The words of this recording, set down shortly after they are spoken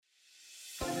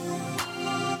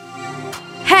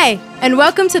Hey, and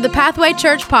welcome to the Pathway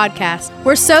Church podcast.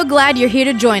 We're so glad you're here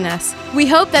to join us. We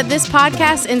hope that this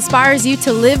podcast inspires you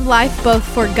to live life both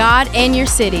for God and your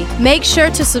city. Make sure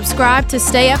to subscribe to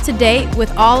stay up to date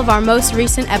with all of our most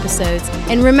recent episodes.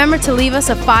 And remember to leave us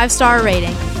a 5-star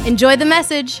rating. Enjoy the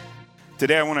message.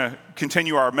 Today I want to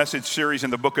continue our message series in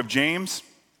the book of James.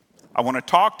 I want to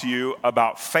talk to you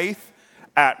about faith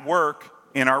at work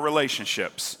in our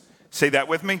relationships. Say that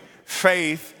with me.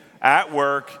 Faith at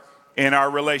work in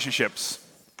our relationships.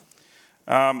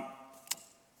 Kelly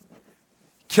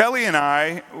and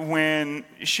I, when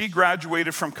she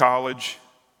graduated from college,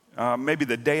 maybe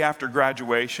the day after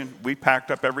graduation, we packed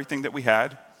up everything that we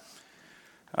had.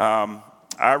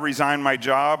 I resigned my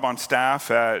job on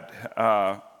staff at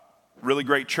a really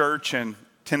great church in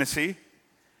Tennessee,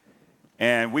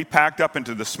 and we packed up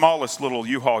into the smallest little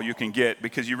U-Haul you can get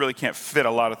because you really can't fit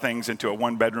a lot of things into a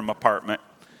one-bedroom apartment.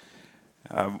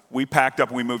 We packed up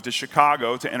and we moved to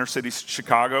Chicago, to inner city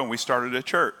Chicago, and we started a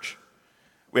church.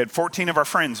 We had 14 of our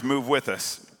friends move with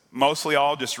us, mostly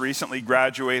all just recently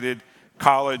graduated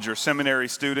college or seminary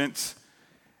students,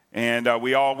 and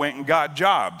we all went and got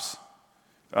jobs.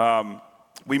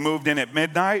 We moved in at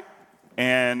midnight,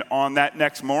 and on that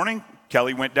next morning,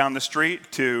 Kelly went down the street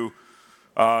to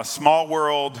Small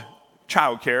World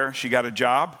Childcare. She got a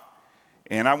job,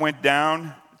 and I went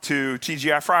down to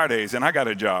TGI Fridays, and I got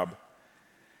a job.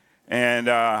 And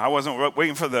I wasn't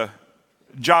waiting for the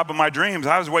job of my dreams.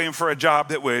 I was waiting for a job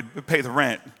that would pay the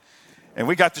rent. And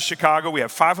we got to Chicago. We had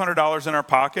 $500 in our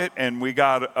pocket, and we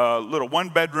got a little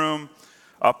one-bedroom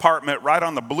apartment right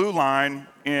on the blue line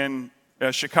in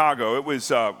Chicago. It was,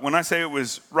 when I say it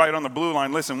was right on the blue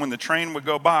line, listen, when the train would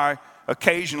go by,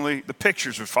 occasionally the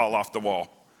pictures would fall off the wall.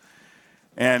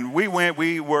 And we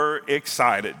were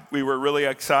excited. We were really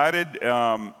excited.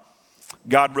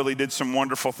 God really did some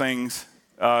wonderful things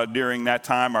during that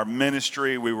time. Our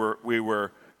ministry, we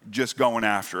were just going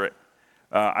after it.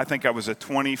 I think I was a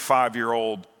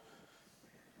 25-year-old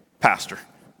pastor,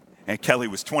 and Kelly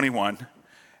was 21,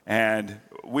 and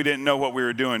we didn't know what we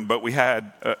were doing, but we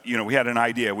had an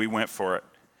idea. We went for it.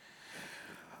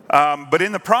 But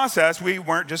in the process, we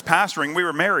weren't just pastoring. We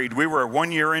were married. We were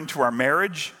 1 year into our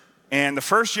marriage, and the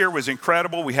first year was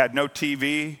incredible. We had no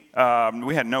TV.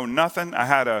 We had no nothing. I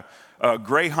had a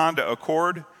gray Honda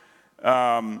Accord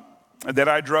that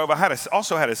I drove. I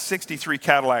also had a 63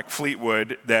 Cadillac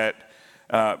Fleetwood that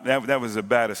was the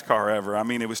baddest car ever. I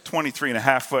mean, it was 23 and a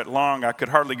half foot long. I could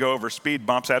hardly go over speed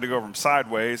bumps. I had to go over them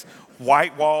sideways.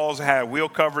 White walls, had wheel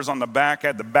covers on the back,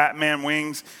 had the Batman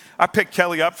wings. I picked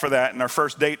Kelly up for that in our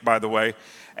first date, by the way,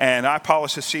 and I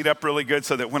polished the seat up really good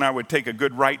so that when I would take a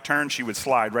good right turn, she would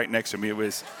slide right next to me.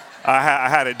 I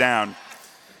had it down.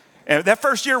 And that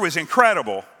first year was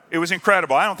incredible. It was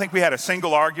incredible. I don't think we had a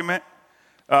single argument.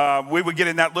 We would get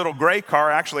in that little gray car.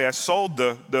 Actually, I sold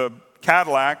the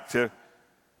Cadillac to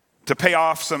pay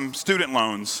off some student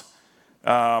loans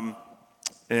and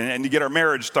to get our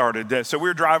marriage started. So we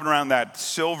were driving around that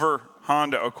silver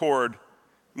Honda Accord,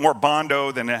 more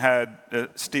Bondo than it had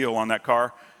steel on that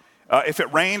car. If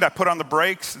it rained, I put on the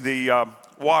brakes. The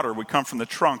water would come from the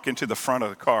trunk into the front of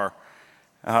the car.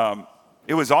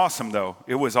 It was awesome, though.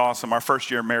 It was awesome. Our first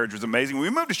year of marriage was amazing. We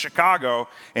moved to Chicago,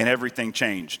 and everything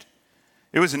changed.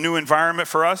 It was a new environment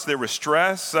for us. There was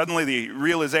stress. Suddenly the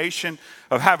realization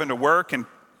of having to work and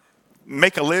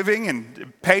make a living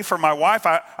and pay for my wife.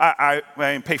 I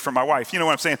didn't pay for my wife. You know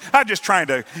what I'm saying? I'm just trying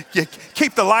to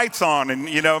keep the lights on and,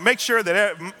 make sure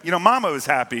that, mama was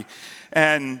happy.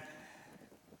 And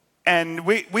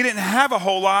we didn't have a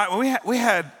whole lot. We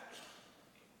had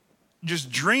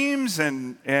just dreams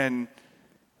and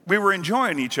we were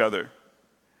enjoying each other.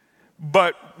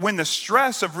 But when the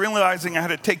stress of realizing I had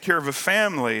to take care of a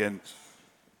family and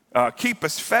keep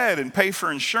us fed and pay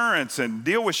for insurance and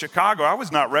deal with Chicago, I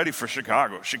was not ready for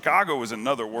Chicago. Chicago was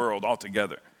another world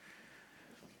altogether.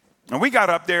 And we got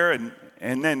up there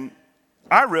and then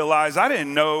I realized I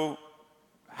didn't know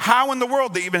how in the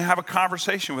world to even have a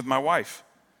conversation with my wife.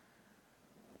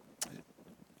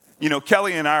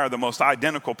 Kelly and I are the most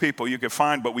identical people you could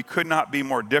find, but we could not be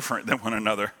more different than one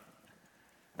another.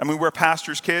 I mean, we're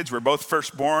pastors' kids. We're both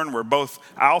firstborn. We're both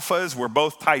alphas. We're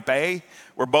both type A.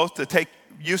 We're both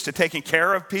used to taking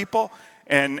care of people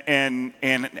and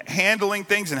handling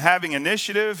things and having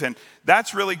initiative. And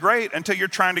that's really great until you're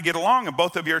trying to get along and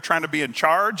both of you are trying to be in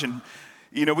charge. And,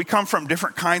 we come from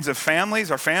different kinds of families.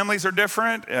 Our families are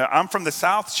different. I'm from the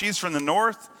South. She's from the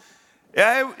North.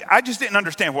 I just didn't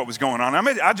understand what was going on.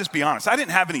 I'll just be honest. I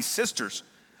didn't have any sisters.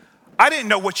 I didn't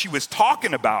know what she was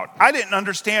talking about. I didn't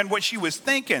understand what she was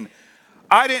thinking.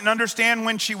 I didn't understand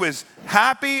when she was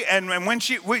happy and when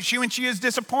she is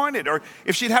disappointed, or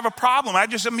if she'd have a problem,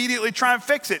 I'd just immediately try and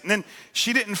fix it. And then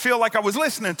she didn't feel like I was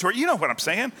listening to her. You know what I'm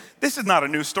saying? This is not a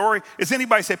new story. Does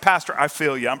anybody say, Pastor, I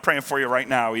feel you. I'm praying for you right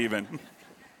now even.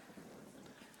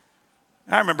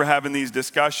 I remember having these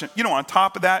discussions. You know, on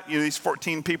top of that, these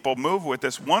 14 people move with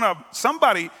us.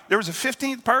 There was a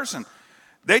 15th person.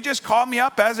 They just called me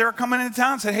up as they were coming into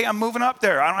town and said, hey, I'm moving up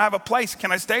there. I don't have a place.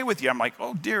 Can I stay with you? I'm like,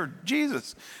 oh, dear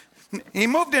Jesus. He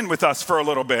moved in with us for a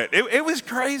little bit. It was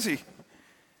crazy.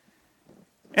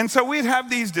 And so we'd have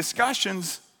these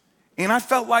discussions, and I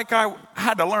felt like I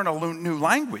had to learn a new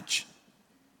language.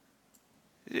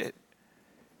 You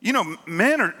know,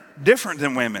 men are different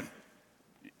than women.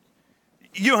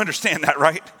 You understand that,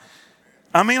 right?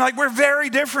 I mean, like, we're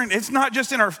very different. It's not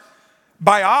just in our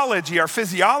biology, our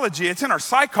physiology, it's in our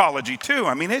psychology too.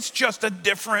 I mean, it's just a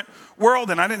different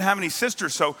world, and I didn't have any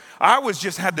sisters, so I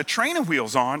had the training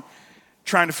wheels on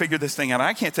trying to figure this thing out.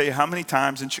 I can't tell you how many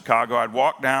times in Chicago I'd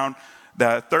walk down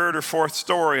the third or fourth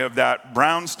story of that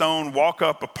brownstone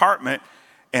walk-up apartment,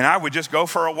 and I would just go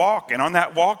for a walk, and on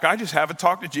that walk, I just have a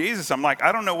talk to Jesus. I'm like,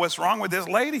 I don't know what's wrong with this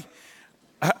lady.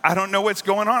 I don't know what's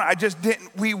going on. I just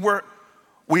didn't.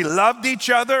 We loved each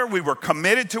other. We were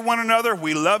committed to one another.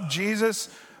 We loved Jesus.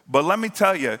 But let me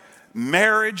tell you,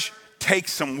 marriage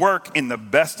takes some work in the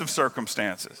best of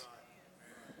circumstances.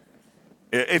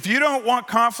 If you don't want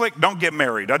conflict, don't get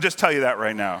married. I'll just tell you that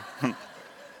right now.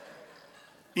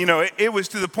 You know, it was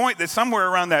to the point that somewhere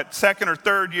around that second or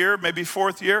third year, maybe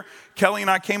fourth year, Kelly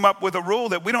and I came up with a rule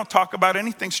that we don't talk about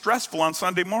anything stressful on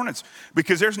Sunday mornings,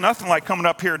 because there's nothing like coming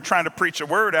up here and trying to preach a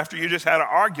word after you just had an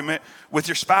argument with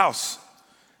your spouse.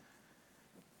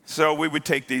 So we would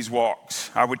take these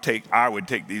walks. I would take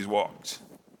these walks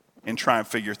and try and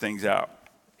figure things out.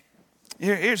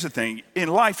 Here's the thing. In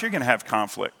life, you're going to have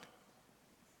conflict.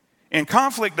 And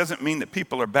conflict doesn't mean that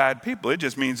people are bad people. It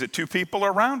just means that two people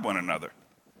are around one another.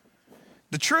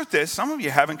 The truth is, some of you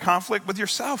are having conflict with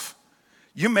yourself.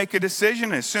 You make a decision,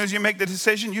 and as soon as you make the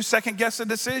decision, you second guess the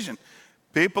decision.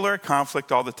 People are at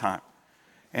conflict all the time.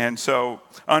 And so,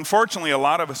 unfortunately, a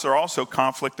lot of us are also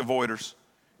conflict avoiders.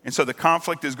 And so the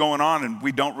conflict is going on, and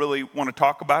we don't really want to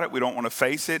talk about it. We don't want to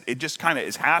face it. It just kind of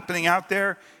is happening out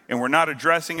there, and we're not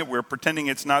addressing it. We're pretending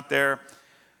it's not there.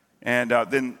 And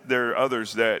then there are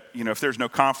others that, if there's no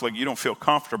conflict, you don't feel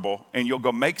comfortable, and you'll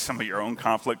go make some of your own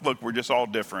conflict. Look, we're just all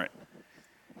different.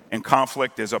 And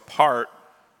conflict is a part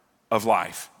of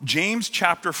life. James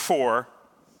chapter 4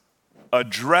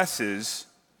 addresses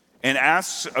and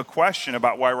asks a question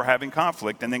about why we're having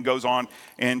conflict, and then goes on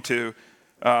into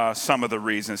some of the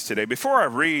reasons today. Before I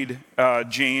read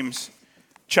James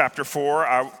chapter 4,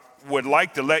 I would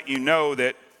like to let you know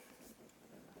that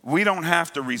we don't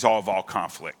have to resolve all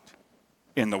conflict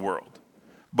in the world.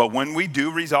 But when we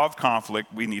do resolve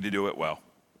conflict, we need to do it well.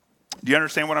 Do you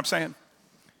understand what I'm saying?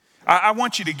 I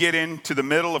want you to get into the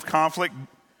middle of conflict.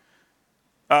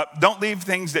 Don't leave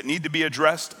things that need to be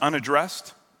addressed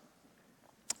unaddressed.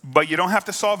 But you don't have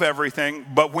to solve everything.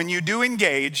 But when you do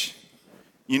engage,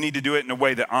 you need to do it in a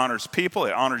way that honors people,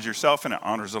 it honors yourself, and it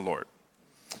honors the Lord.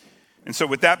 And so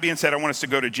with that being said, I want us to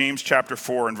go to James chapter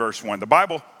 4 and verse 1.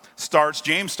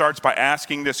 James starts by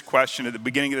asking this question at the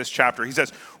beginning of this chapter. He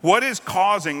says, what is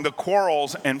causing the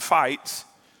quarrels and fights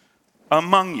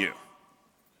among you?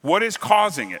 What is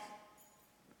causing it?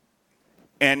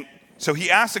 And so he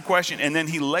asks the question, and then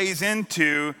he lays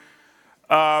into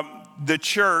the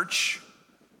church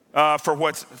for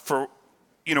what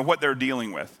they're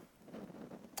dealing with.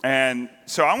 And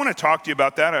so I want to talk to you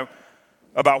about that,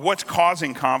 about what's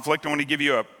causing conflict. I want to give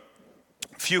you a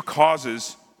few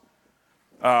causes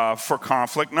for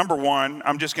conflict. Number one,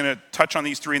 I'm just going to touch on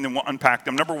these three and then we'll unpack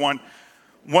them. Number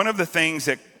one of the things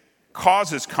that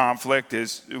causes conflict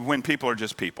is when people are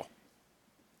just people.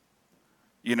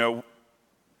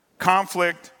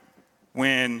 Conflict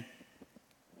when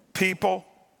people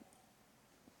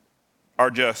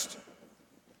are just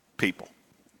people.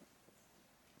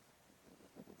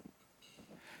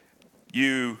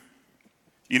 You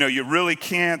really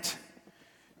can't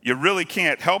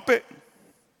help it.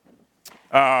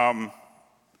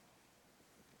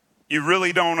 You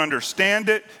really don't understand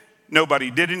it. Nobody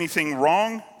did anything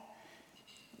wrong.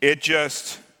 It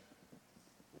just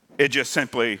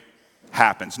simply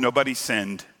happens. Nobody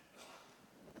sinned.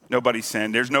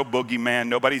 There's no boogeyman.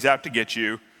 Nobody's out to get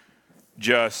you.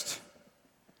 Just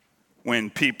when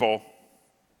people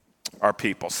are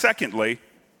people. Secondly,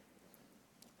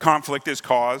 conflict is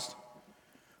caused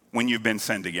when you've been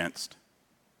sinned against.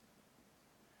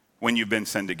 When you've been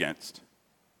sinned against.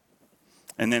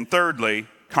 And then thirdly,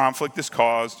 conflict is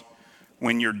caused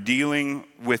when you're dealing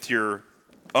with your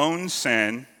own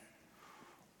sin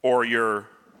or your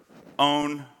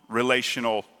own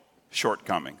relational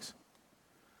shortcomings.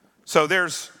 So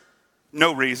there's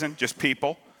no reason, just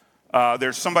people.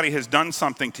 There's somebody has done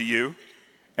something to you,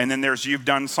 and then there's you've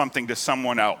done something to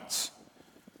someone else.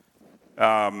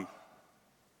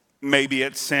 Maybe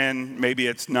it's sin, maybe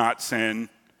it's not sin.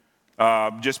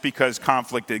 Just because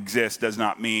conflict exists does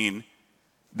not mean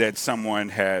that someone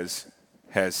has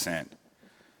sinned.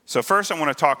 So first I want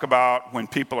to talk about when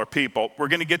people are people. We're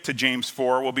going to get to James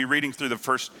 4. We'll be reading through the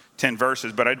first 10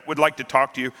 verses, but I would like to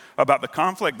talk to you about the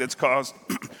conflict that's caused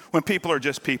when people are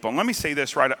just people. And let me say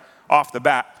this right off the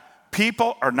bat.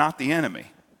 People are not the enemy.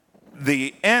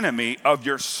 The enemy of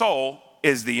your soul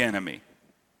is the enemy.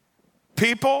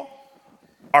 People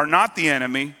are not the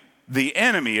enemy. The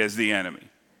enemy is the enemy.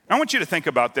 I want you to think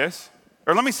about this,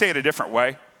 or let me say it a different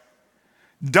way.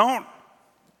 Don't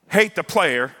hate the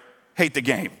player, hate the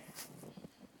game.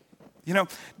 You know,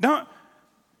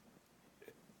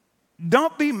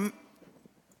 don't be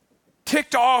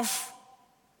ticked off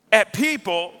at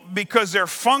people because they're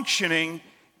functioning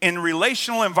in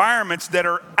relational environments that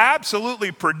are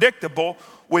absolutely predictable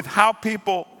with how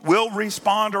people will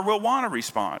respond or will want to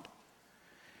respond.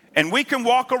 And we can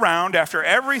walk around after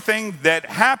everything that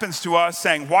happens to us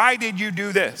saying, why did you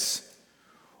do this?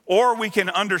 Or we can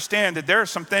understand that there are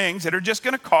some things that are just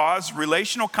going to cause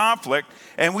relational conflict,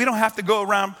 and we don't have to go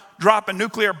around dropping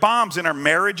nuclear bombs in our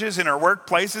marriages, in our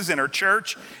workplaces, in our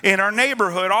church, in our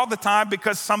neighborhood all the time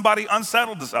because somebody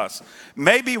unsettled us.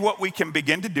 Maybe what we can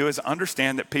begin to do is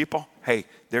understand that people, hey,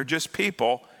 they're just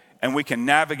people, and we can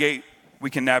navigate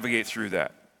through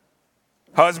that.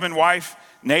 Husband, wife,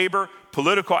 neighbor,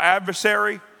 political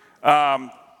adversary,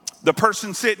 the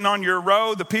person sitting on your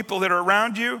row, the people that are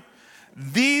around you,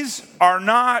 these are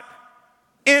not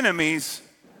enemies.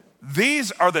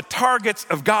 These are the targets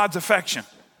of God's affection.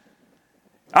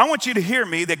 I want you to hear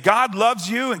me that God loves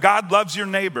you and God loves your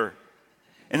neighbor.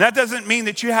 And that doesn't mean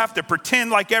that you have to pretend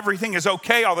like everything is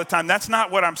okay all the time. That's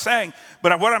not what I'm saying.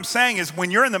 But what I'm saying is when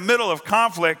you're in the middle of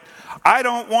conflict, I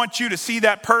don't want you to see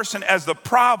that person as the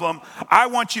problem. I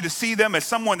want you to see them as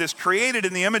someone that's created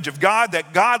in the image of God,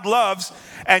 that God loves,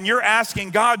 and you're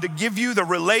asking God to give you the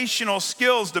relational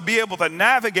skills to be able to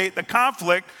navigate the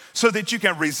conflict so that you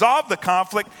can resolve the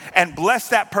conflict and bless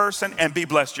that person and be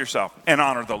blessed yourself and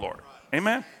honor the Lord.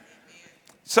 Amen?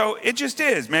 So it just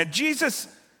is, man. Jesus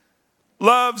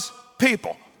loves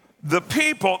people. The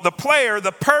people, the player,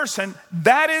 the person,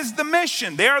 that is the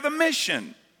mission. They are the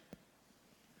mission.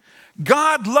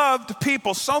 God loved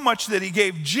people so much that he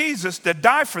gave Jesus to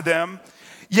die for them,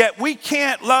 yet we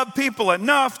can't love people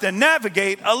enough to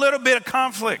navigate a little bit of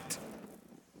conflict.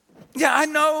 Yeah, I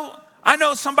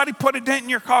know somebody put a dent in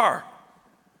your car.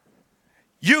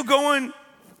 You going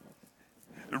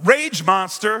Rage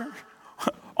Monster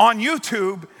on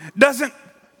YouTube doesn't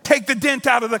take the dent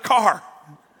out of the car.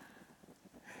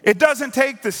 It doesn't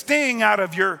take the sting out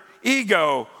of your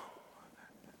ego.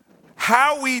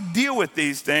 How we deal with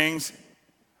these things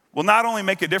will not only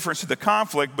make a difference to the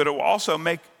conflict, but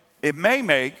it may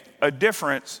make a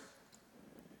difference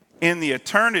in the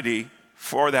eternity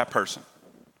for that person.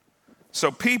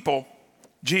 So people,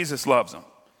 Jesus loves them.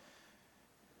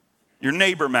 Your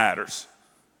neighbor matters.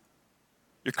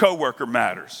 Your coworker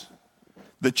matters.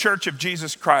 The church of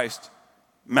Jesus Christ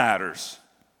matters.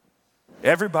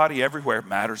 Everybody, everywhere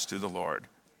matters to the Lord.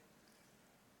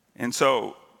 And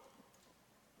so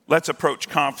let's approach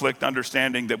conflict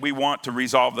understanding that we want to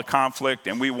resolve the conflict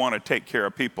and we want to take care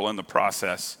of people in the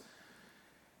process.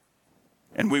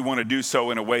 And we want to do so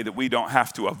in a way that we don't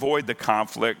have to avoid the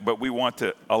conflict, but we want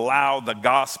to allow the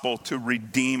gospel to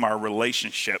redeem our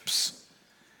relationships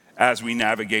as we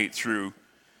navigate through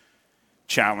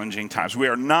challenging times. We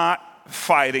are not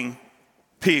fighting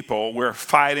people, we're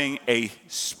fighting a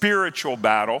spiritual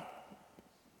battle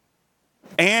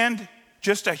and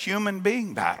just a human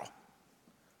being battle.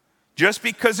 Just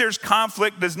because there's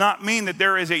conflict does not mean that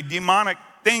there is a demonic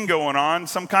thing going on,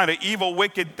 some kind of evil,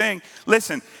 wicked thing.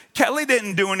 Listen, Kelly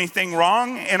didn't do anything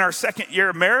wrong in our second year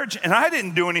of marriage, and I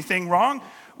didn't do anything wrong.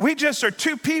 We just are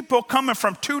two people coming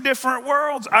from two different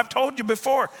worlds. I've told you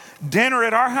before, dinner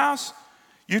at our house,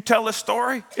 you tell a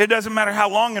story, it doesn't matter how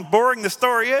long and boring the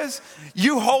story is,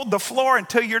 you hold the floor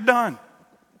until you're done.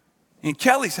 In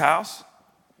Kelly's house,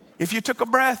 if you took a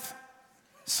breath,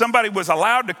 somebody was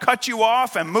allowed to cut you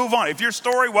off and move on. If your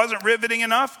story wasn't riveting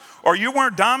enough or you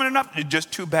weren't dominant enough, it's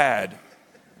just too bad.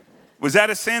 Was that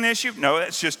a sin issue? No,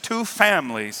 that's just two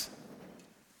families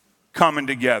coming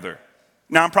together.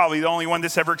 Now, I'm probably the only one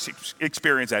that's ever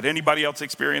experienced that. Anybody else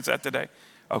experience that today?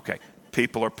 Okay.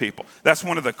 People are people. That's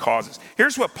one of the causes.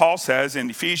 Here's what Paul says in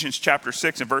Ephesians chapter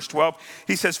 6 and verse 12.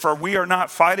 He says, for we are not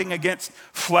fighting against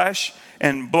flesh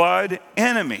and blood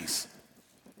enemies,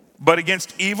 but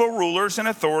against evil rulers and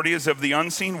authorities of the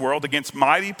unseen world, against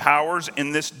mighty powers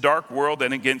in this dark world,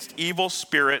 and against evil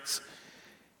spirits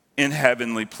in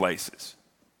heavenly places.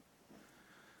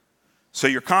 So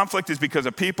your conflict is because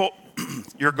of people.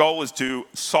 Your goal is to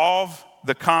solve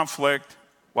the conflict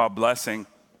while blessing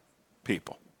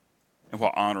people and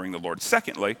while honoring the Lord.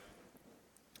 Secondly,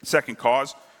 second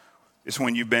cause is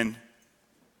when you've been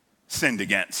sinned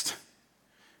against.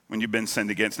 When you've been sinned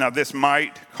against. Now, this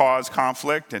might cause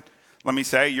conflict, and let me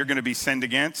say, you're going to be sinned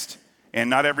against, and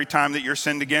not every time that you're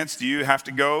sinned against do you have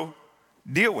to go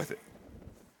deal with it.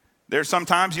 There's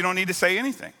sometimes you don't need to say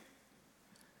anything.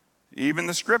 Even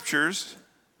the scriptures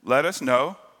let us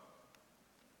know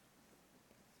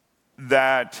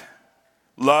that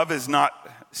love is not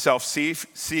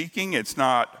self-seeking, it's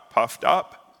not puffed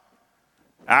up.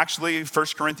 Actually, 1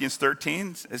 Corinthians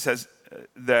 13, it says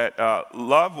that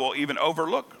love will even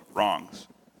overlook wrongs.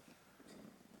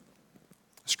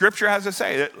 Scripture has to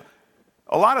say that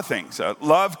a lot of things.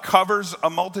 Love covers a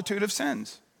multitude of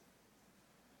sins.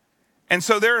 And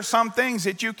so there are some things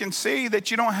that you can see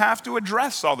that you don't have to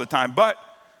address all the time. But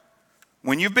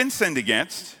when you've been sinned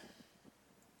against,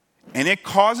 and it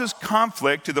causes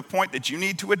conflict to the point that you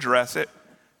need to address it,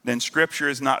 then Scripture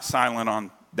is not silent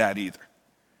on that either.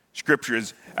 Scripture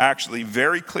is actually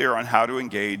very clear on how to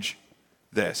engage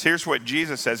this. Here's what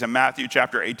Jesus says in Matthew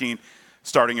chapter 18,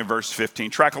 starting in verse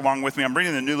 15. Track along with me. I'm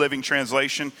reading the New Living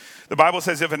Translation. The Bible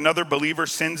says, if another believer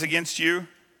sins against you,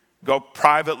 go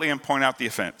privately and point out the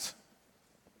offense.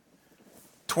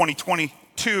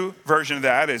 2022 version of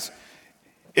that is,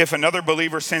 if another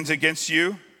believer sins against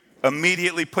you,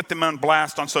 immediately put them on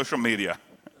blast on social media.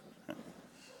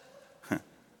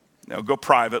 No, go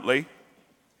privately.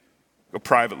 Go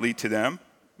privately to them,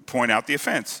 point out the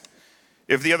offense.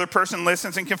 If the other person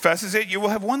listens and confesses it, you will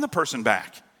have won the person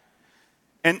back.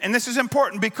 And this is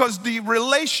important because the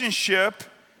relationship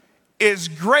is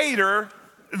greater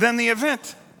than the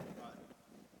event.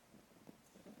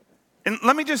 And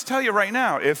let me just tell you right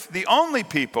now, if the only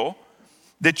people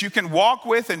that you can walk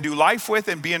with and do life with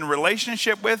and be in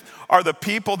relationship with are the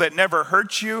people that never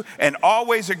hurt you and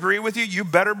always agree with you, you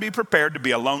better be prepared to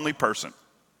be a lonely person.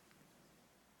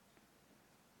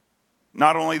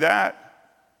 Not only that,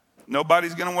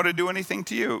 nobody's going to want to do anything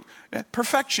to you.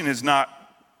 Perfection is not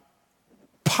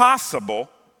possible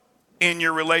in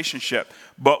your relationship,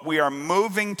 but we are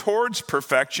moving towards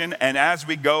perfection, and as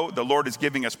we go, the Lord is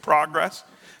giving us progress.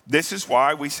 This is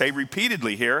why we say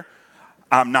repeatedly here,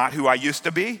 I'm not who I used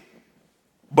to be,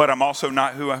 but I'm also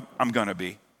not who I'm going to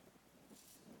be.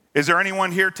 Is there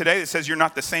anyone here today that says you're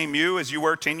not the same you as you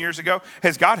were 10 years ago?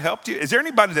 Has God helped you? Is there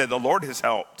anybody that the Lord has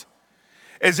helped?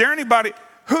 Is there anybody,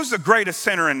 who's the greatest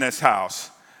sinner in this house?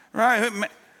 Right?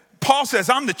 Paul says,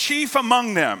 I'm the chief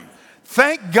among them.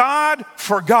 Thank God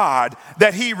for God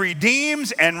that he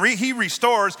redeems and he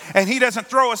restores, and he doesn't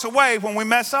throw us away when we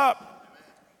mess up.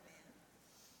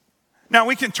 Now,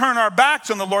 we can turn our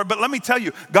backs on the Lord, but let me tell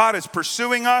you, God is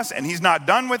pursuing us, and he's not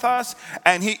done with us.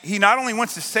 And he not only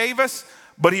wants to save us,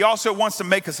 but he also wants to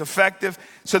make us effective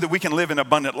so that we can live an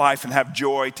abundant life and have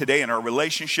joy today in our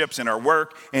relationships, in our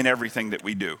work, in everything that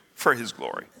we do for his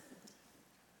glory.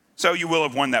 So you will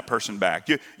have won that person back.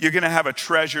 You're going to have a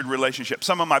treasured relationship.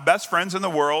 Some of my best friends in the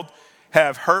world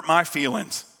have hurt my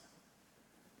feelings,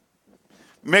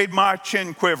 made my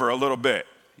chin quiver a little bit,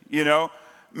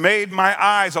 made my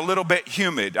eyes a little bit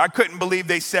humid. I couldn't believe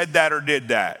they said that or did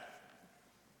that.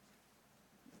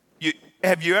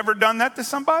 Have you ever done that to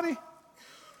somebody?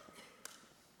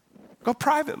 Go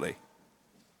privately.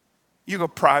 You go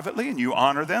privately and you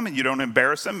honor them and you don't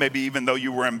embarrass them. Maybe even though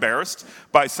you were embarrassed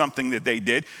by something that they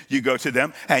did, you go to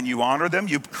them and you honor them.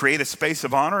 You create a space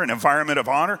of honor, an environment of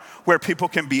honor where people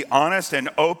can be honest and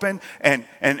open and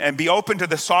be open to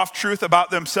the soft truth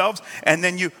about themselves. And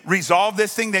then you resolve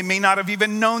this thing. They may not have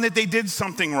even known that they did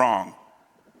something wrong.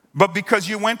 But because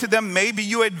you went to them, maybe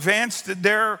you advanced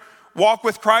their walk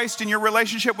with Christ in your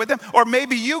relationship with them. Or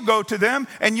maybe you go to them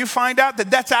and you find out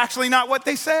that that's actually not what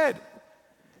they said.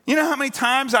 You know how many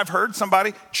times I've heard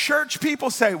church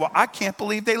people say, well, I can't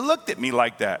believe they looked at me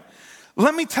like that.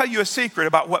 Let me tell you a secret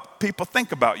about what people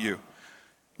think about you.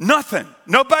 Nothing.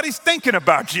 Nobody's thinking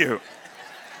about you.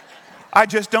 I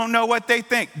just don't know what they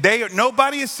think.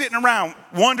 Nobody is sitting around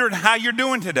wondering how you're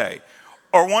doing today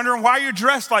or wondering why you're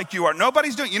dressed like you are.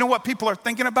 Nobody's doing. You know what people are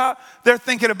thinking about? They're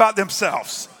thinking about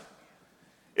themselves.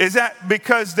 Is that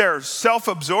because they're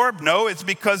self-absorbed? No, it's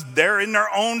because they're in their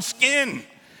own skin,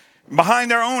 behind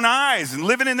their own eyes and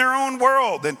living in their own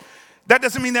world. And That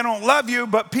doesn't mean they don't love you,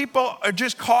 but people are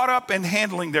just caught up in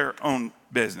handling their own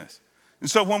business.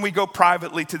 And so when we go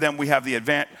privately to them, we have the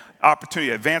opportunity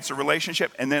to advance the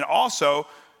relationship and then also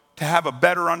to have a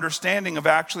better understanding of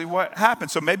actually what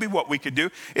happened. So maybe what we could do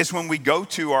is when we go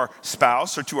to our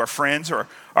spouse or to our friends or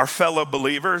our fellow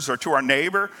believers or to our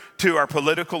neighbor, to our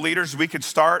political leaders, we could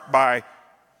start by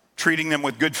treating them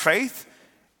with good faith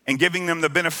and giving them the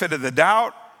benefit of the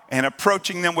doubt and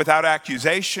approaching them without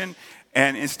accusation,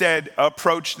 and instead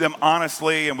approach them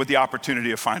honestly and with the opportunity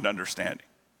to find understanding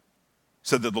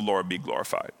so that the Lord be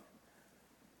glorified.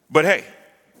 But hey,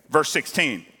 verse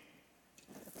 16,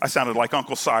 I sounded like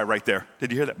Uncle Si right there.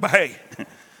 Did you hear that? But hey,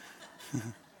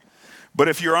 but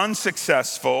if you're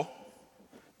unsuccessful,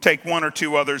 take one or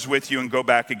two others with you and go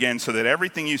back again so that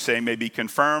everything you say may be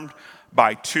confirmed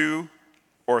by 2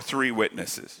 or 3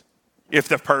 witnesses. If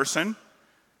the person,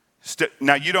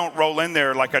 now you don't roll in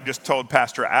there like I just told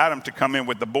Pastor Adam to come in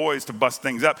with the boys to bust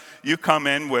things up. You come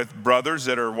in with brothers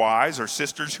that are wise or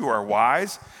sisters who are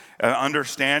wise,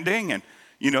 understanding, and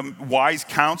wise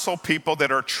counsel, people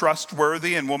that are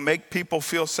trustworthy and will make people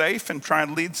feel safe and try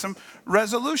and lead some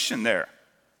resolution there.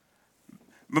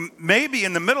 Maybe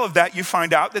in the middle of that, you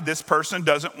find out that this person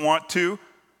doesn't want to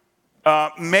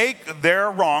make their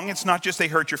wrong. It's not just they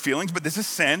hurt your feelings, but this is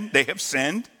sin. They have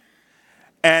sinned.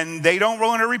 And they don't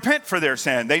want to repent for their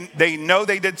sin. They know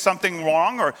they did something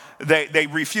wrong, or they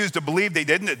refuse to believe they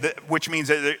didn't, which means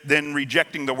they're then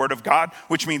rejecting the word of God,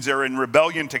 which means they're in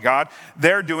rebellion to God.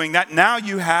 They're doing that. Now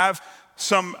you have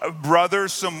some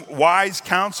brothers, some wise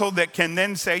counsel that can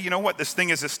then say, you know what, this thing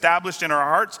is established in our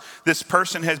hearts. This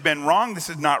person has been wrong. This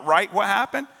is not right. What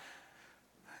happened?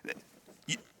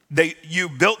 You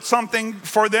built something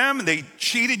for them, and they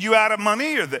cheated you out of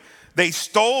money, or they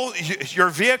stole your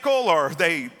vehicle, or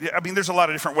there's a lot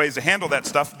of different ways to handle that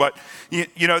stuff, but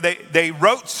they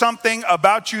wrote something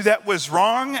about you that was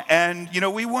wrong, and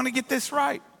we want to get this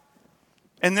right.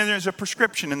 And then there's a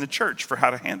prescription in the church for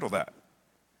how to handle that.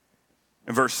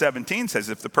 And verse 17 says,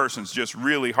 if the person's just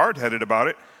really hard-headed about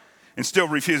it and still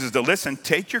refuses to listen,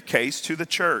 take your case to the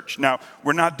church. Now,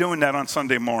 we're not doing that on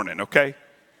Sunday morning, okay?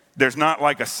 There's not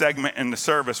like a segment in the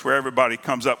service where everybody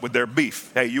comes up with their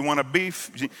beef. Hey, you want a beef?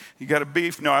 You got a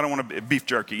beef? No, I don't want a beef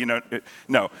jerky.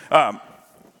 No.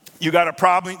 You got a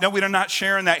problem? No, we're not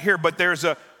sharing that here. But there's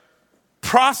a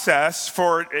process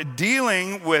for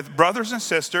dealing with brothers and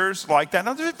sisters like that.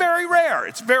 Now, it's very rare.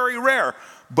 It's very rare.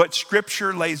 But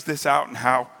Scripture lays this out and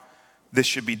how this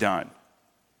should be done.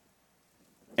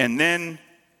 And then,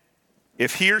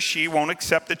 if he or she won't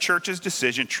accept the church's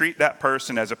decision, treat that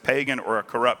person as a pagan or a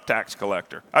corrupt tax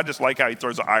collector. I just like how he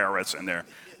throws the IRS in there.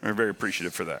 We're very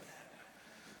appreciative for that.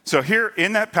 So here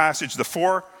in that passage, the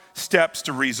 4 steps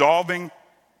to resolving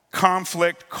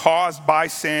conflict caused by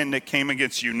sin that came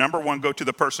against you. Number 1, go to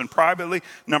the person privately.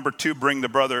 Number 2, bring a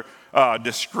brother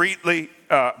discreetly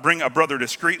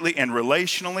and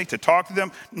relationally to talk to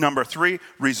them. Number 3,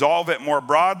 resolve it more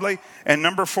broadly. And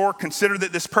number 4, consider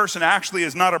that this person actually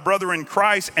is not a brother in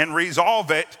Christ and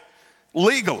resolve it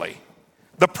legally.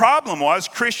 The problem was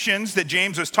Christians that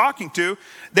James was talking to,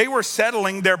 they were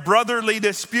settling their brotherly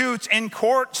disputes in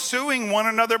court, suing one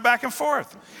another back and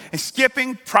forth, and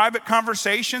skipping private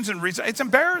conversations. It's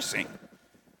embarrassing.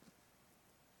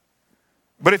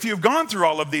 But if you've gone through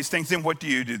all of these things, then what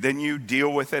do? Then you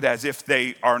deal with it as if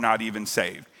they are not even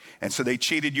saved. And so they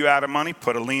cheated you out of money,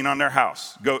 put a lien on their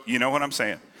house. You know what I'm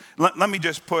saying? Let me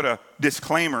just put a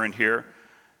disclaimer in here,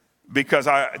 because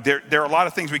there are a lot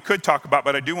of things we could talk about,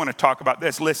 but I do want to talk about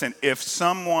this. Listen, if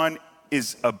someone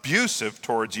is abusive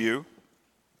towards you,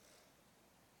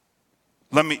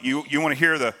 you want to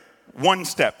hear the 1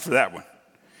 step for that one.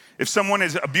 If someone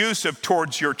is abusive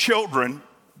towards your children,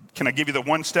 can I give you the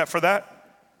 1 step for that?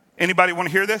 Anybody want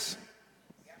to hear this?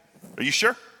 Are you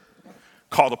sure?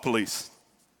 Call the police.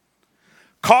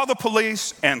 Call the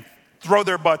police and throw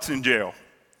their butts in jail.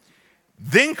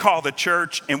 Then call the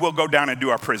church, and we'll go down and do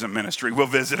our prison ministry. We'll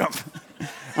visit them.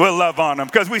 We'll love on them,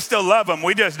 because we still love them.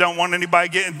 We just don't want anybody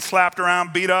getting slapped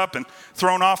around, beat up, and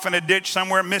thrown off in a ditch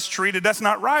somewhere, mistreated. That's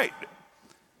not right.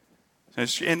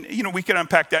 And, we could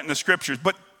unpack that in the scriptures,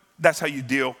 but that's how you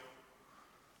deal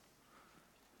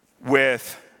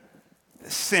with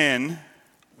sin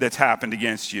that's happened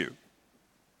against you.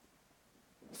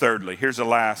 Thirdly, here's the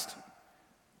last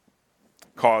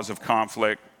cause of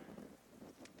conflict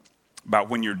about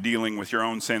when you're dealing with your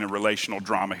own sin and relational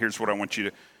drama. Here's what I want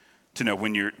you to know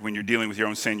when you're dealing with your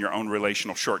own sin, your own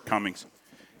relational shortcomings.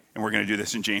 And we're going to do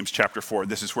this in James chapter 4.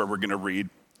 This is where we're going to read,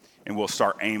 and we'll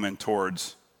start aiming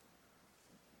towards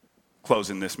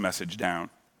closing this message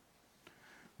down.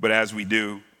 But as we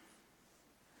do,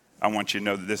 I want you to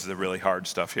know that this is the really hard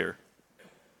stuff here.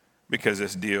 because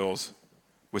this deals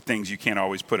with things you can't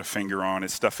always put a finger on.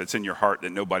 It's stuff that's in your heart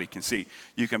that nobody can see.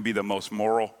 You can be the most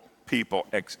moral people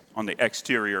on the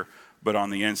exterior, but on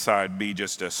the inside be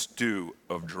just a stew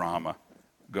of drama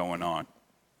going on.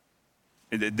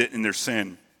 And there's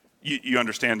sin. You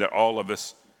understand that all of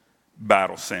us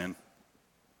battle sin.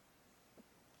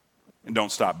 And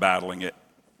don't stop battling it.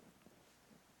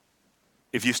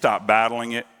 If you stop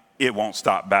battling it, it won't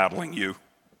stop battling you.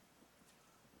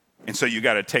 And so you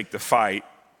got to take the fight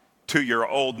to your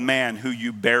old man who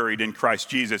you buried in Christ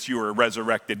Jesus. You are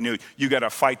resurrected new. You got to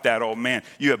fight that old man.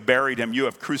 You have buried him. You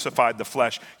have crucified the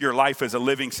flesh. Your life is a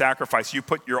living sacrifice. You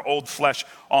put your old flesh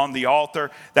on the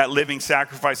altar. That living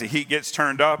sacrifice, the heat gets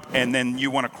turned up, and then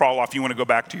you want to crawl off. You want to go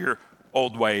back to your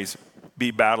old ways.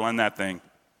 Be battling that thing.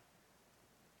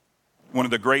 One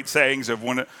of the great sayings of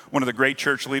one of the great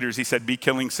church leaders, he said, be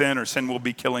killing sin or sin will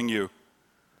be killing you.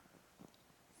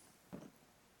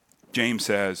 James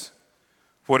says,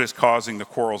 what is causing the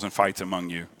quarrels and fights among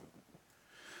you?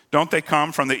 Don't they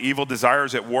come from the evil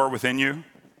desires at war within you?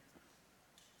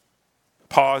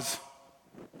 Pause.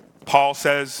 Paul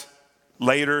says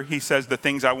later, he says the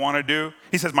things I want to do.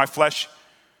 He says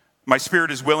my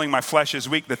spirit is willing, my flesh is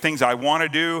weak. The things I want to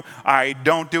do, I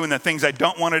don't do. And the things I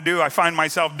don't want to do, I find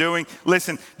myself doing.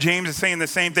 Listen, James is saying the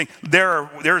same thing.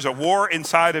 There's a war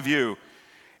inside of you.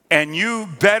 And you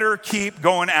better keep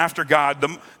going after God.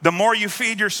 The more you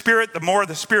feed your spirit, the more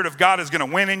the Spirit of God is going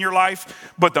to win in your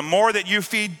life. But the more that you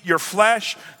feed your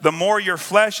flesh, the more your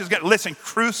flesh is going to, listen,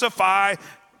 crucify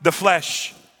the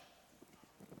flesh.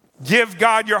 Give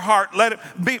God your heart. Let it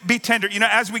be tender. You know,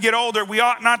 as we get older, we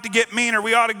ought not to get meaner.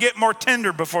 We ought to get more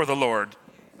tender before the Lord.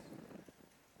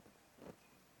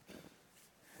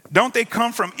 Don't they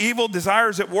come from evil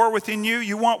desires at war within you?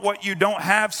 You want what you don't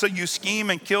have, so you scheme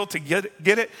and kill to get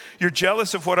it. You're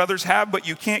jealous of what others have, but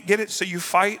you can't get it, so you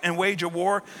fight and wage a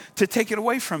war to take it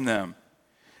away from them.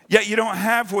 Yet you don't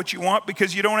have what you want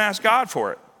because you don't ask God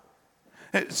for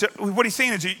it. So what he's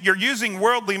saying is you're using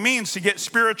worldly means to get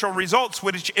spiritual results,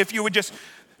 which if you would just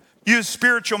use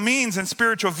spiritual means and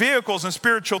spiritual vehicles and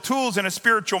spiritual tools and a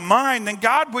spiritual mind, then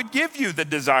God would give you the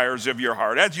desires of your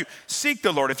heart as you seek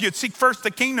the Lord. If you'd seek first the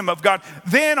kingdom of God,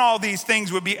 then all these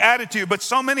things would be added to you. But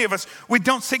so many of us, we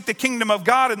don't seek the kingdom of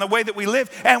God in the way that we live,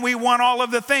 and we want all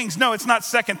of the things. No, it's not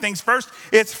second things first.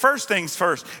 It's first things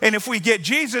first. And if we get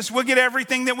Jesus, we'll get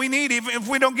everything that we need, even if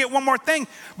we don't get one more thing.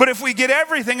 But if we get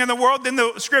everything in the world, then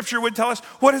the scripture would tell us,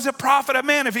 what does it profit a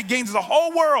man if he gains the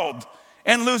whole world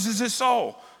and loses his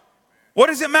soul? What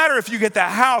does it matter if you get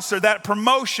that house or that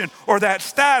promotion or that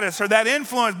status or that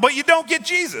influence, but you don't get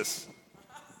Jesus?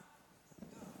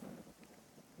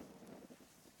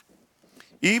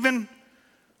 Even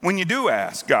when you do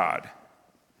ask God,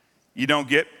 you don't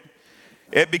get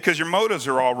it because your motives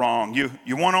are all wrong.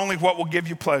 You want only what will give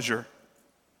you pleasure.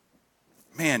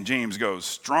 Man, James goes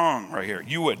strong right here.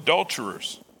 You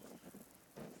adulterers.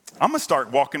 I'm going to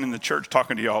start walking in the church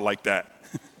talking to y'all like that.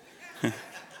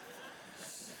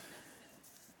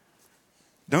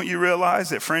 Don't you realize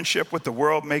that friendship with the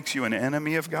world makes you an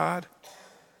enemy of God?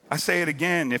 I say it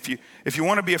again, if you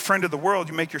want to be a friend of the world,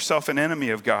 you make yourself an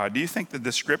enemy of God. Do you think that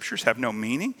the scriptures have no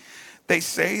meaning? They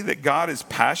say that God is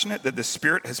passionate, that the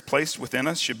Spirit has placed within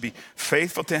us should be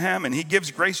faithful to him, and he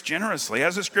gives grace generously.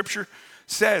 As the scripture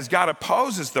says, God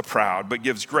opposes the proud, but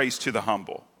gives grace to the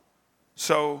humble.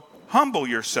 So humble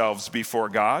yourselves before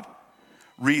God,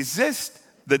 resist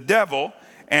the devil,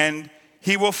 and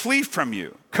he will flee from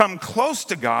you. Come close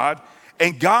to God,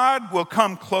 and God will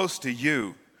come close to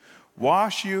you.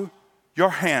 Wash your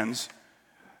hands,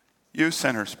 you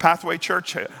sinners. Pathway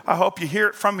Church, I hope you hear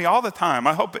it from me all the time.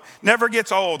 I hope it never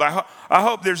gets old. I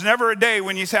hope there's never a day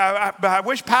when you say, I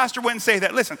wish Pastor wouldn't say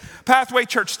that. Listen, Pathway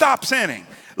Church, stop sinning.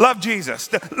 Love Jesus.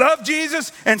 Love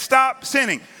Jesus and stop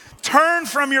sinning. Turn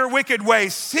from your wicked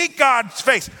ways. Seek God's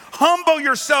face. Humble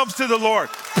yourselves to the Lord.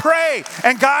 Pray,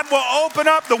 and God will open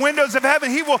up the windows of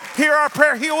heaven. He will hear our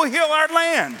prayer. He will heal our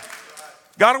land.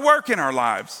 God will work in our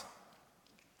lives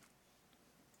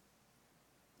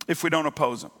if we don't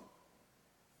oppose him,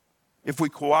 if we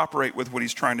cooperate with what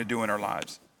he's trying to do in our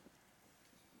lives.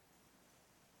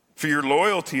 For your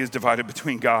loyalty is divided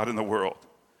between God and the world.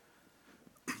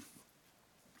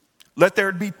 Let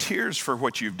there be tears for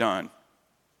what you've done.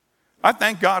 I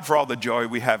thank God for all the joy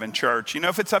we have in church. You know,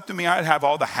 if it's up to me, I'd have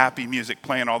all the happy music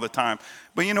playing all the time.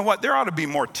 But you know what? There ought to be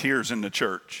more tears in the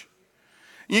church.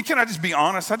 Can I just be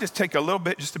honest? I just take a little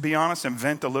bit just to be honest and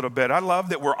vent a little bit. I love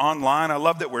that we're online. I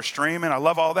love that we're streaming. I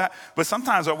love all that. But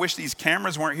sometimes I wish these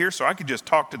cameras weren't here so I could just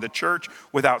talk to the church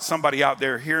without somebody out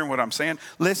there hearing what I'm saying.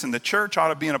 Listen, the church ought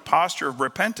to be in a posture of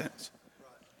repentance.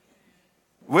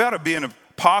 We ought to be in a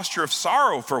posture of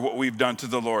sorrow for what we've done to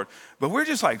the Lord. But we're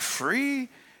just like free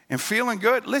and feeling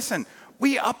good. Listen,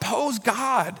 we oppose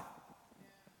God.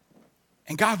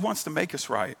 And God wants to make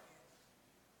us right.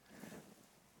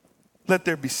 Let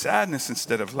there be sadness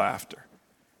instead of laughter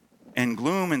and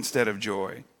gloom instead of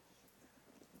joy.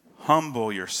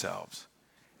 Humble yourselves,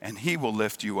 and he will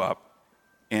lift you up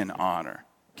in honor.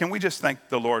 Can we just thank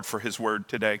the Lord for his word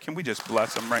today? Can we just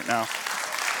bless him right now?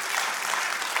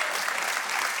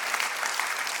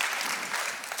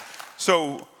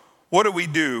 So what do we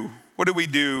do? What do we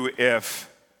do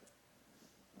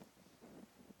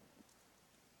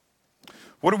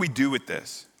what do we do with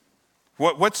this?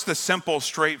 What's the simple,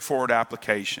 straightforward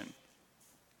application?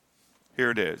 Here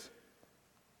it is.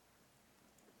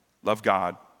 Love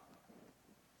God.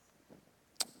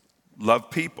 Love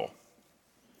people.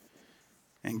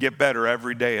 And get better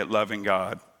every day at loving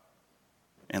God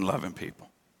and loving people.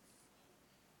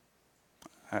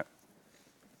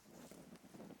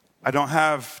 I don't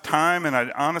have time,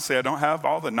 and honestly, I don't have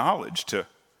all the knowledge to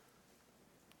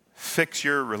fix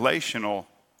your relational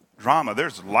drama.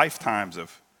 There's lifetimes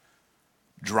of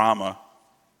drama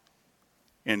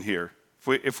in here.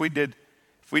 If we did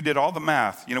all the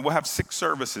math, we'll have 6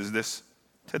 services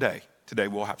today. Today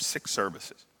we'll have 6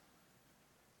 services.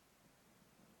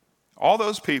 All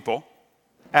those people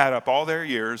add up all their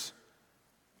years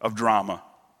of drama.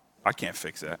 I can't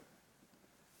fix that.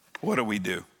 What do we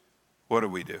do? What do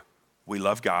we do? We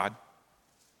love God,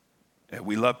 and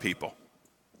we love people,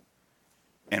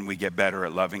 and we get better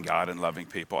at loving God and loving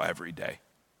people every day.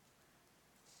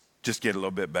 Just get a little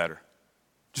bit better.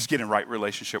 Just get in right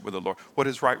relationship with the Lord. What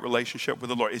is right relationship with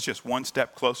the Lord? It's just one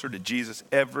step closer to Jesus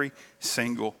every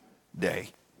single day.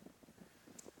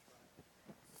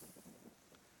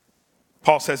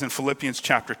 Paul says in Philippians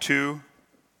chapter 2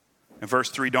 and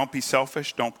verse 3, don't be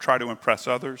selfish. Don't try to impress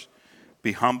others.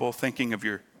 Be humble, thinking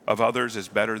of others as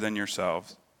better than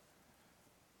yourselves.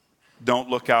 Don't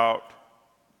look out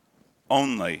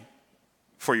only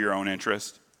for your own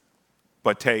interest,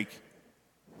 but take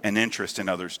an interest in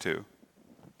others too.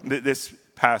 This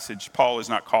passage, Paul is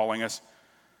not calling us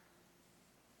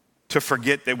to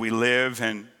forget that we live,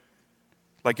 and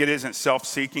like it isn't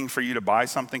self-seeking for you to buy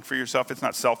something for yourself. It's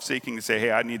not self-seeking to say,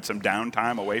 hey, I need some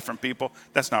downtime away from people.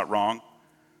 That's not wrong.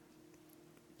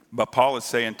 But Paul is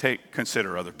saying,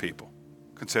 consider other people.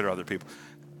 Consider other people.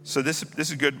 So this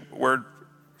is a good word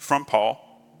from Paul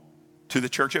to the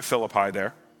church at Philippi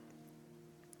there.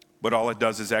 But all it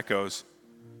does is echoes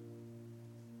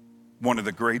one of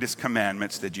the greatest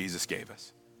commandments that Jesus gave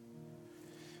us.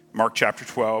 Mark chapter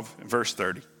 12 and verse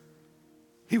 30.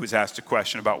 He was asked a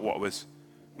question about what was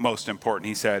most important.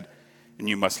 He said, and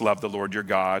you must love the Lord your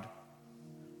God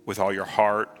with all your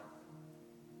heart,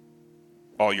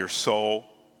 all your soul,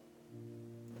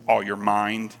 all your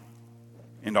mind,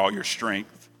 and all your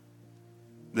strength.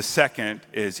 The second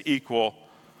is equal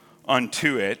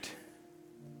unto it,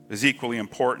 is equally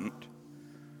important.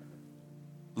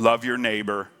 Love your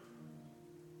neighbor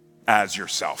as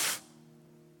yourself.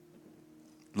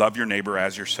 Love your neighbor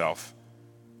as yourself.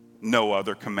 No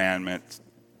other commandment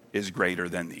is greater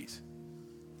than these.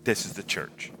 This is the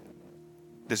church.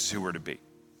 This is who we're to be.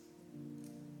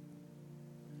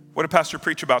 What did Pastor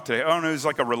preach about today? Oh, no, it's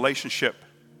like a relationship,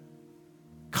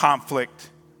 conflict,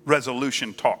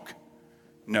 resolution talk.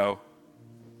 No.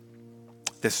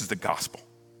 This is the gospel.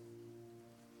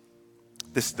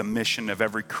 This is the mission of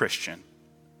every Christian,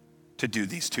 to do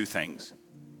these two things.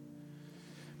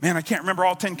 Man, I can't remember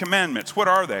all 10 commandments. What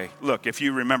are they? Look, if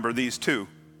you remember these 2,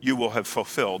 you will have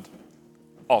fulfilled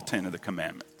all 10 of the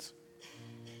commandments.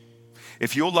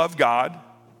 If you'll love God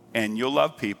and you'll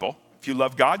love people, if you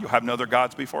love God, you'll have no other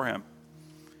gods before him.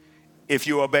 If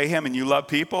you obey him and you love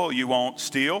people, you won't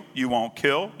steal, you won't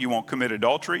kill, you won't commit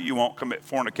adultery, you won't commit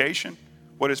fornication.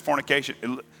 What is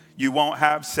fornication? You won't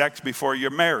have sex before you're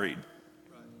married.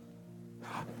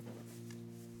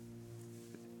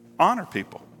 Honor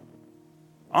people.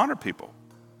 Honor people.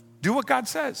 Do what God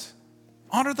says.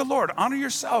 Honor the Lord. Honor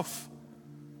yourself.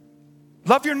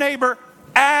 Love your neighbor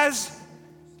as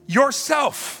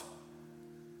yourself.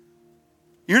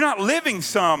 You're not living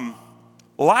some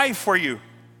life where you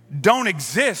don't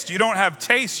exist. You don't have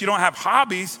tastes. You don't have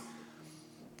hobbies.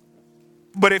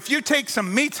 But if you take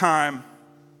some me time,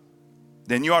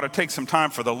 then you ought to take some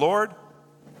time for the Lord.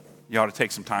 You ought to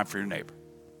take some time for your neighbor.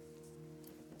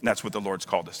 And that's what the Lord's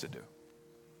called us to do.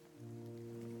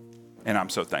 And I'm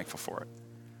so thankful for it.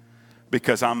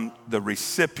 Because I'm the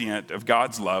recipient of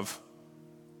God's love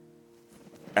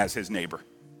as his neighbor.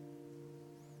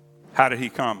 How did he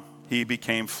come? He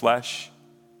became flesh.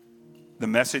 The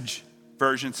Message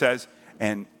version says,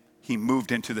 and he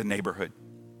moved into the neighborhood.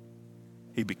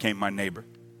 He became my neighbor.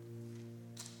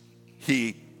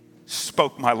 He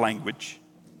spoke my language.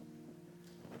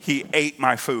 He ate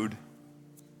my food.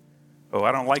 Oh,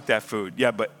 I don't like that food.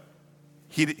 Yeah, but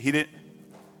he didn't.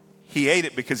 He ate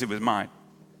it because it was mine.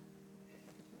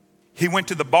 He went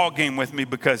to the ball game with me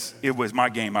because it was my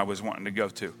game I was wanting to go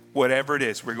to. Whatever it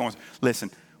is, we're going.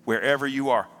 Listen, wherever you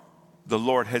are, the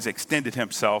Lord has extended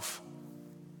himself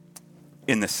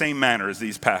in the same manner as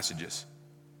these passages.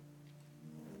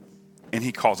 And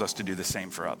he calls us to do the same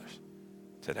for others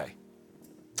today.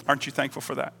 Aren't you thankful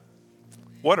for that?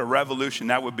 What a revolution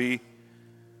that would be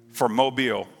for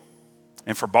Mobile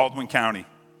and for Baldwin County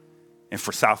and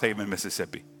for South Haven,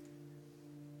 Mississippi,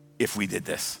 if we did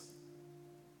this.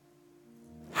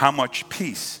 How much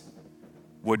peace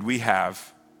would we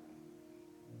have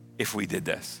if we did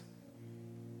this?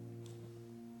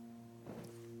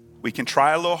 We can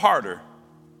try a little harder,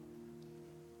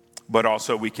 but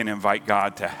also we can invite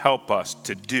God to help us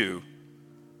to do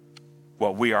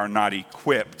what we are not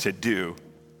equipped to do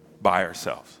by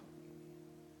ourselves.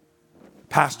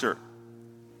 Pastor,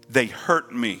 they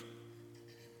hurt me.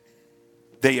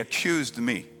 They accused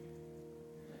me.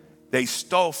 They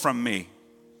stole from me.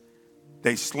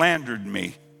 They slandered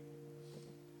me.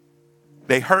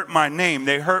 They hurt my name.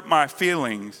 They hurt my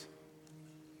feelings.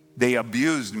 They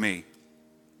abused me.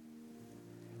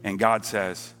 And God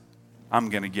says, I'm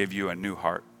going to give you a new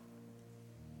heart.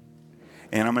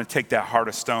 And I'm going to take that heart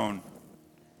of stone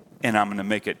and I'm going to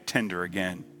make it tender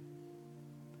again.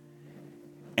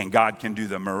 And God can do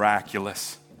the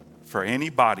miraculous for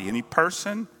anybody, any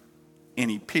person,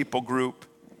 any people group,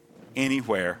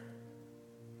 anywhere.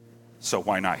 So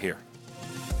why not here?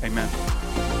 Amen.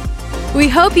 We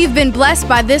hope you've been blessed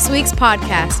by this week's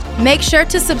podcast. Make sure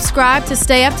to subscribe to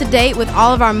stay up to date with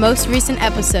all of our most recent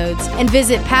episodes and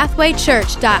visit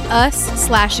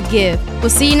pathwaychurch.us/give. We'll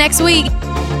see you next week.